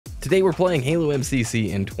Today we're playing Halo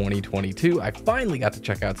MCC in 2022. I finally got to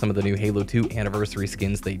check out some of the new Halo 2 anniversary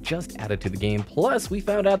skins they just added to the game. Plus, we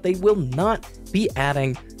found out they will not be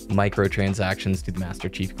adding microtransactions to the Master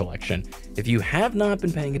Chief Collection. If you have not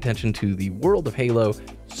been paying attention to the world of Halo,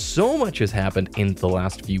 so much has happened in the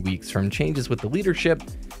last few weeks, from changes with the leadership,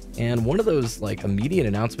 and one of those immediate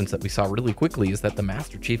announcements that we saw really quickly is that the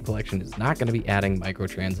Master Chief Collection is not going to be adding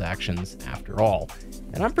microtransactions after all.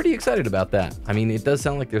 And I'm pretty excited about that. I mean, it does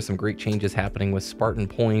sound like there's some great changes happening with Spartan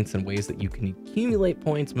points and ways that you can accumulate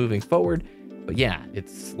points moving forward. But yeah,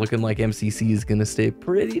 it's looking like MCC is going to stay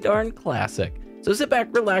pretty darn classic. So sit back,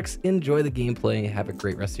 relax, enjoy the gameplay, have a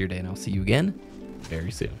great rest of your day, and I'll see you again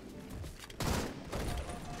very soon.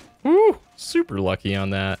 Woo! Super lucky on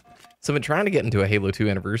that. So I've been trying to get into a Halo 2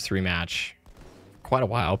 anniversary match for quite a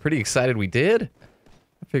while. Pretty excited we did.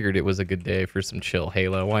 I figured it was a good day for some chill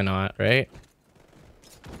Halo. Why not, right?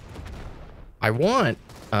 I want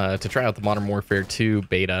to try out the Modern Warfare 2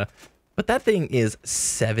 beta, but that thing is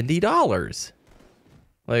 $70.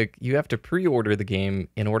 Like, you have to pre-order the game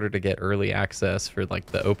in order to get early access for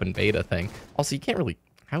the open beta thing. Also, you can't really...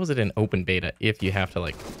 How is it an open beta if you have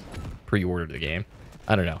to pre-order the game?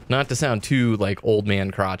 I don't know. Not to sound too old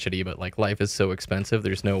man crotchety, but life is so expensive.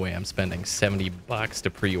 There's no way I'm spending $70 to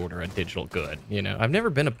pre-order a digital good. You know, I've never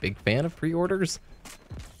been a big fan of pre-orders,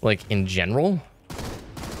 in general,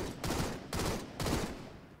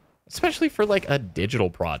 especially for a digital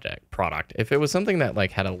product. If it was something that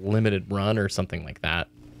had a limited run or something like that,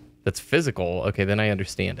 that's physical, okay, then I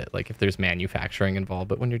understand it. If there's manufacturing involved,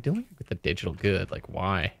 but when you're dealing with a digital good,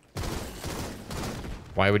 why?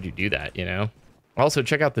 Why would you do that? You know. Also,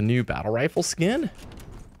 check out the new battle rifle skin.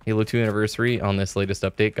 Halo 2 Anniversary on this latest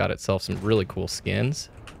update got itself some really cool skins.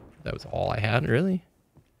 That was all I had, really.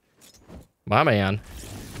 My man.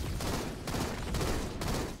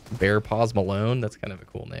 Bear Paws Malone. That's kind of a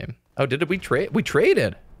cool name. Oh, did we trade? We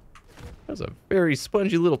traded. That was a very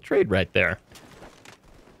spongy little trade right there.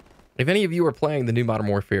 If any of you are playing the new Modern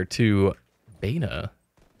Warfare 2 beta,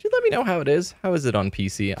 could you let me know how it is? How is it on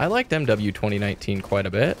PC? I liked MW 2019 quite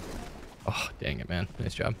a bit. Oh, dang it, man.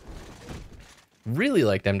 Nice job. Really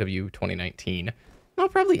liked MW 2019. I'll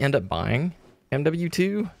probably end up buying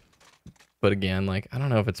MW2. But again, I don't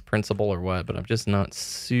know if it's principle or what, but I'm just not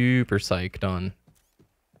super psyched on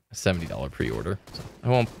a $70 pre-order. So I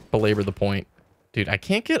won't belabor the point. Dude, I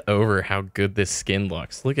can't get over how good this skin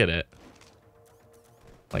looks. Look at it.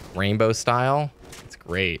 Rainbow style. It's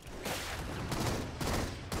great.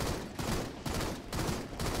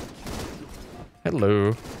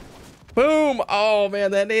 Hello. Boom! Oh,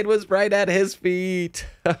 man, that nade was right at his feet.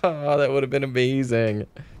 Oh, that would have been amazing.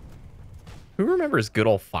 Who remembers good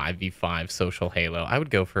old 5v5 social Halo? I would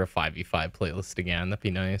go for a 5v5 playlist again. That'd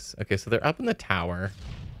be nice. Okay, so they're up in the tower.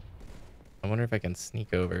 I wonder if I can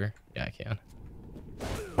sneak over. Yeah, I can.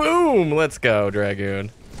 Boom! Let's go,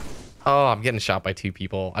 Dragoon. Oh, I'm getting shot by two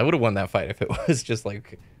people. I would have won that fight if it was just the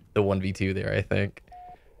 1v2 there, I think.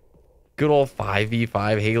 Good old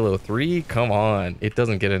 5v5 Halo 3. Come on. It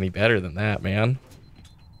doesn't get any better than that, man.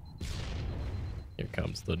 Here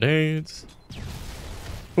comes the nades.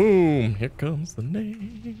 Boom. Here comes the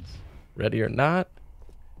nades. Ready or not?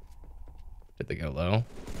 Did they go low?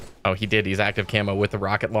 Oh, he did. He's active camo with the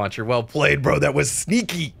rocket launcher. Well played, bro. That was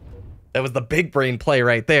sneaky. That was the big brain play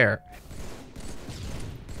right there.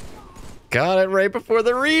 Got it right before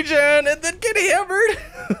the regen and then get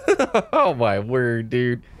hammered. Oh, my word,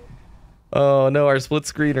 dude. Oh, no, our split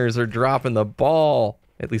screeners are dropping the ball.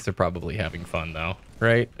 At least they're probably having fun, though,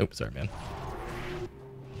 right? Oops, sorry, man.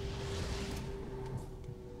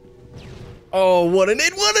 Oh, what an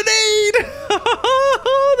aid, what an aid!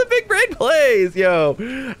 The big brain plays, yo.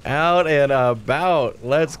 Out and about.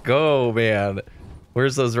 Let's go, man.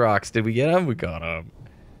 Where's those rocks? Did we get them? We got them.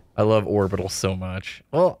 I love Orbital so much.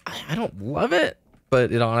 Well, I don't love it,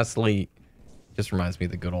 but it honestly just reminds me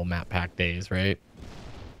of the good old map pack days, right?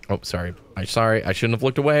 Oh, sorry. I'm sorry. I shouldn't have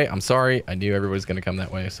looked away. I'm sorry. I knew everybody's going to come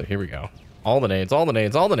that way. So here we go. All the nades, all the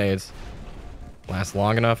nades, all the nades. Last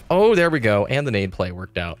long enough. Oh, there we go. And the nade play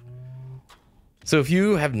worked out. So if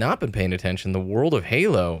you have not been paying attention, the world of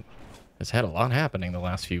Halo has had a lot happening the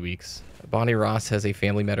last few weeks. Bonnie Ross has a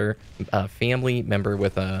family member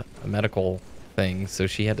with a medical thing. So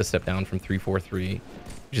she had to step down from 343,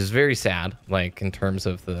 which is very sad, in terms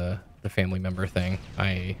of the family member thing.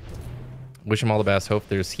 I wish him all the best. Hope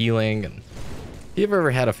there's healing. And if you've ever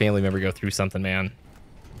had a family member go through something, man,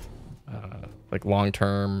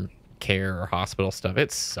 long-term care or hospital stuff,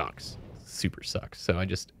 it sucks. Super sucks. So I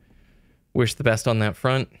just wish the best on that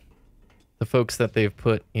front. The folks that they've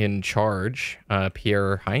put in charge,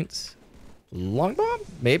 Pierre Heinz, Long Bomb,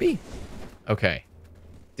 maybe? Okay.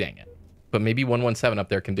 Dang it. But maybe 117 up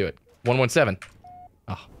there can do it. 117.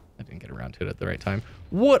 Oh, I didn't get around to it at the right time.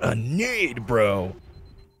 What a nade, bro.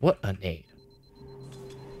 What a nade.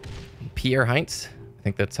 Pierre Heinz, I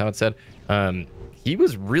think that's how it said. He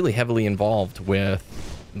was really heavily involved with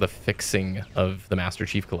the fixing of the Master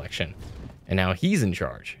Chief Collection. And now he's in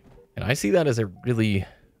charge. And I see that as a really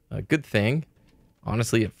good thing.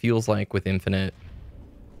 Honestly, it feels like with Infinite,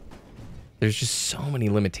 there's just so many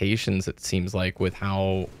limitations, it seems like, with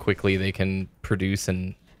how quickly they can produce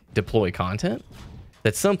and deploy content,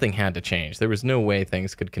 that something had to change. There was no way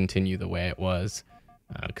things could continue the way it was,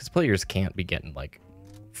 because players can't be getting like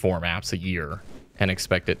 4 maps a year and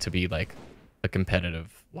expect it to be like a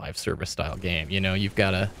competitive live service style game. You know, you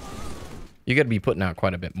gotta be putting out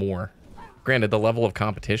quite a bit more. Granted, the level of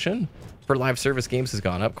competition for live service games has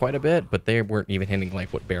gone up quite a bit, but they weren't even hitting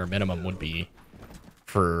like what bare minimum would be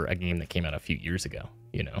for a game that came out a few years ago,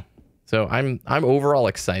 you know. So I'm overall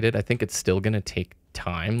excited. I think it's still gonna take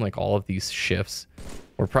time. Like all of these shifts,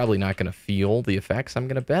 we're probably not gonna feel the effects, I'm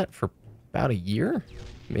gonna bet, for about a year,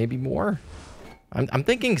 maybe more. I'm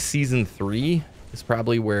thinking season 3 is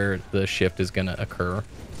probably where the shift is gonna occur.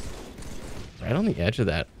 Right on the edge of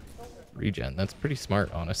that regen. That's pretty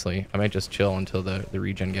smart, honestly. I might just chill until the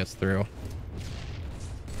regen gets through.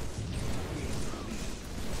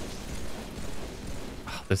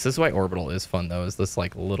 Oh, this is why Orbital is fun, though, is this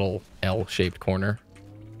like little L-shaped corner.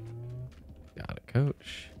 Got it,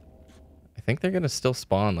 coach. I think they're gonna still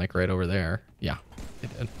spawn like right over there. Yeah, they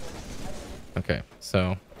did. Okay,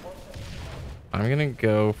 so I'm gonna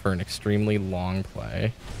go for an extremely long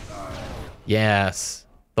play. Yes.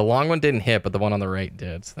 The long one didn't hit, but the one on the right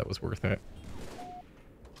did, so that was worth it.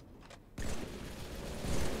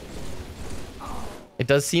 It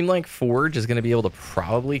does seem like Forge is gonna be able to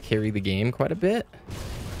probably carry the game quite a bit,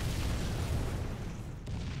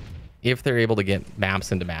 if they're able to get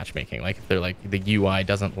maps into matchmaking. Like if they're like, the UI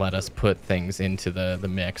doesn't let us put things into the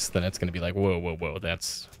mix, then it's gonna be like, whoa,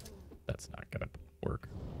 that's not gonna work.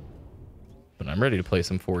 But I'm ready to play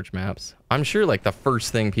some Forge maps. I'm sure like the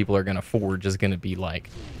first thing people are gonna forge is gonna be like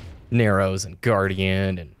Narrows and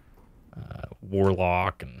Guardian and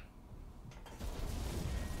Warlock and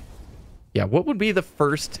yeah. What would be the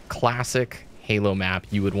first classic Halo map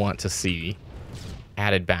you would want to see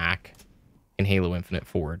added back in Halo Infinite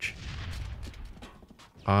Forge?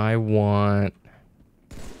 I want...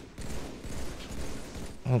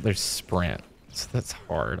 Oh, there's Sprint. So that's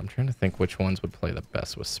hard. I'm trying to think which ones would play the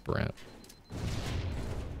best with Sprint.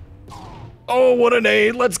 Oh, what an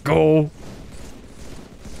aid! Let's go!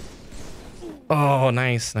 Oh,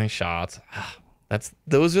 nice shots.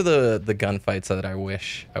 Those are the gunfights that I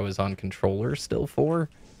wish I was on controller still for,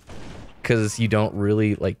 because you don't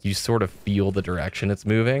really like, you sort of feel the direction it's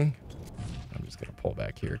moving. I'm just gonna pull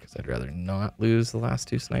back here because I'd rather not lose the last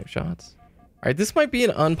 2 snipe shots. All right, this might be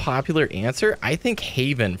an unpopular answer. I think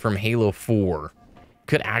Haven from Halo 4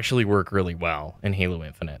 could actually work really well in Halo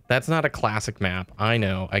Infinite. That's not a classic map. I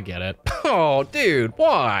know, I get it. Oh, dude,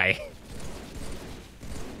 why?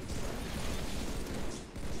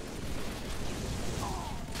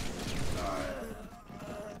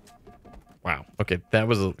 Wow, okay, that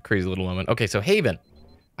was a crazy little moment. Okay, so Haven.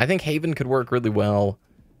 I think Haven could work really well.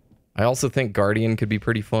 I also think Guardian could be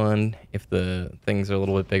pretty fun if the things are a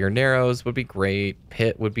little bit bigger. Narrows would be great.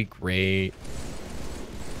 Pit would be great.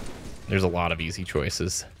 There's a lot of easy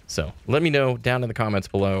choices. So let me know down in the comments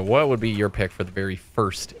below, what would be your pick for the very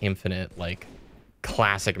first Infinite, like,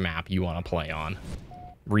 classic map you want to play on?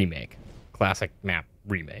 Remake. Classic map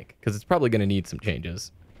remake. Because it's probably going to need some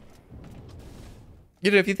changes.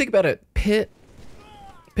 You know, if you think about it, Pit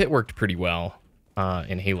worked pretty well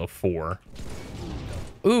in Halo 4.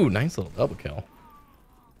 Ooh, nice little double kill.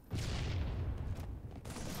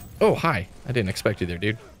 Oh, hi. I didn't expect you there,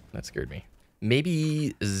 dude. That scared me.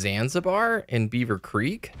 Maybe Zanzibar and Beaver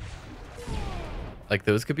Creek? Like,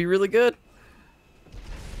 those could be really good.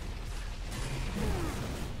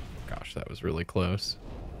 Gosh, that was really close.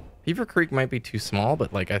 Beaver Creek might be too small,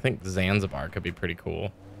 but, like, I think Zanzibar could be pretty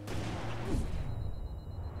cool.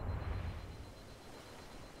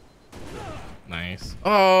 Nice.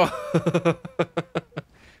 Oh!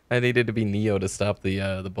 I needed to be Neo to stop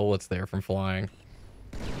the bullets there from flying.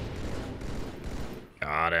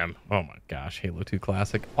 Got him. Oh my gosh, Halo 2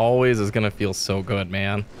 Classic always is gonna feel so good,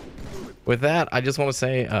 man. With that, I just want to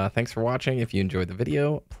say thanks for watching. If you enjoyed the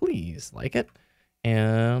video, please like it.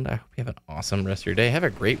 And I hope you have an awesome rest of your day. Have a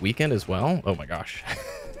great weekend as well. Oh my gosh.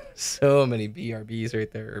 So many BRBs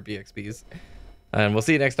right there, or BXBs. And we'll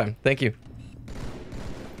see you next time. Thank you.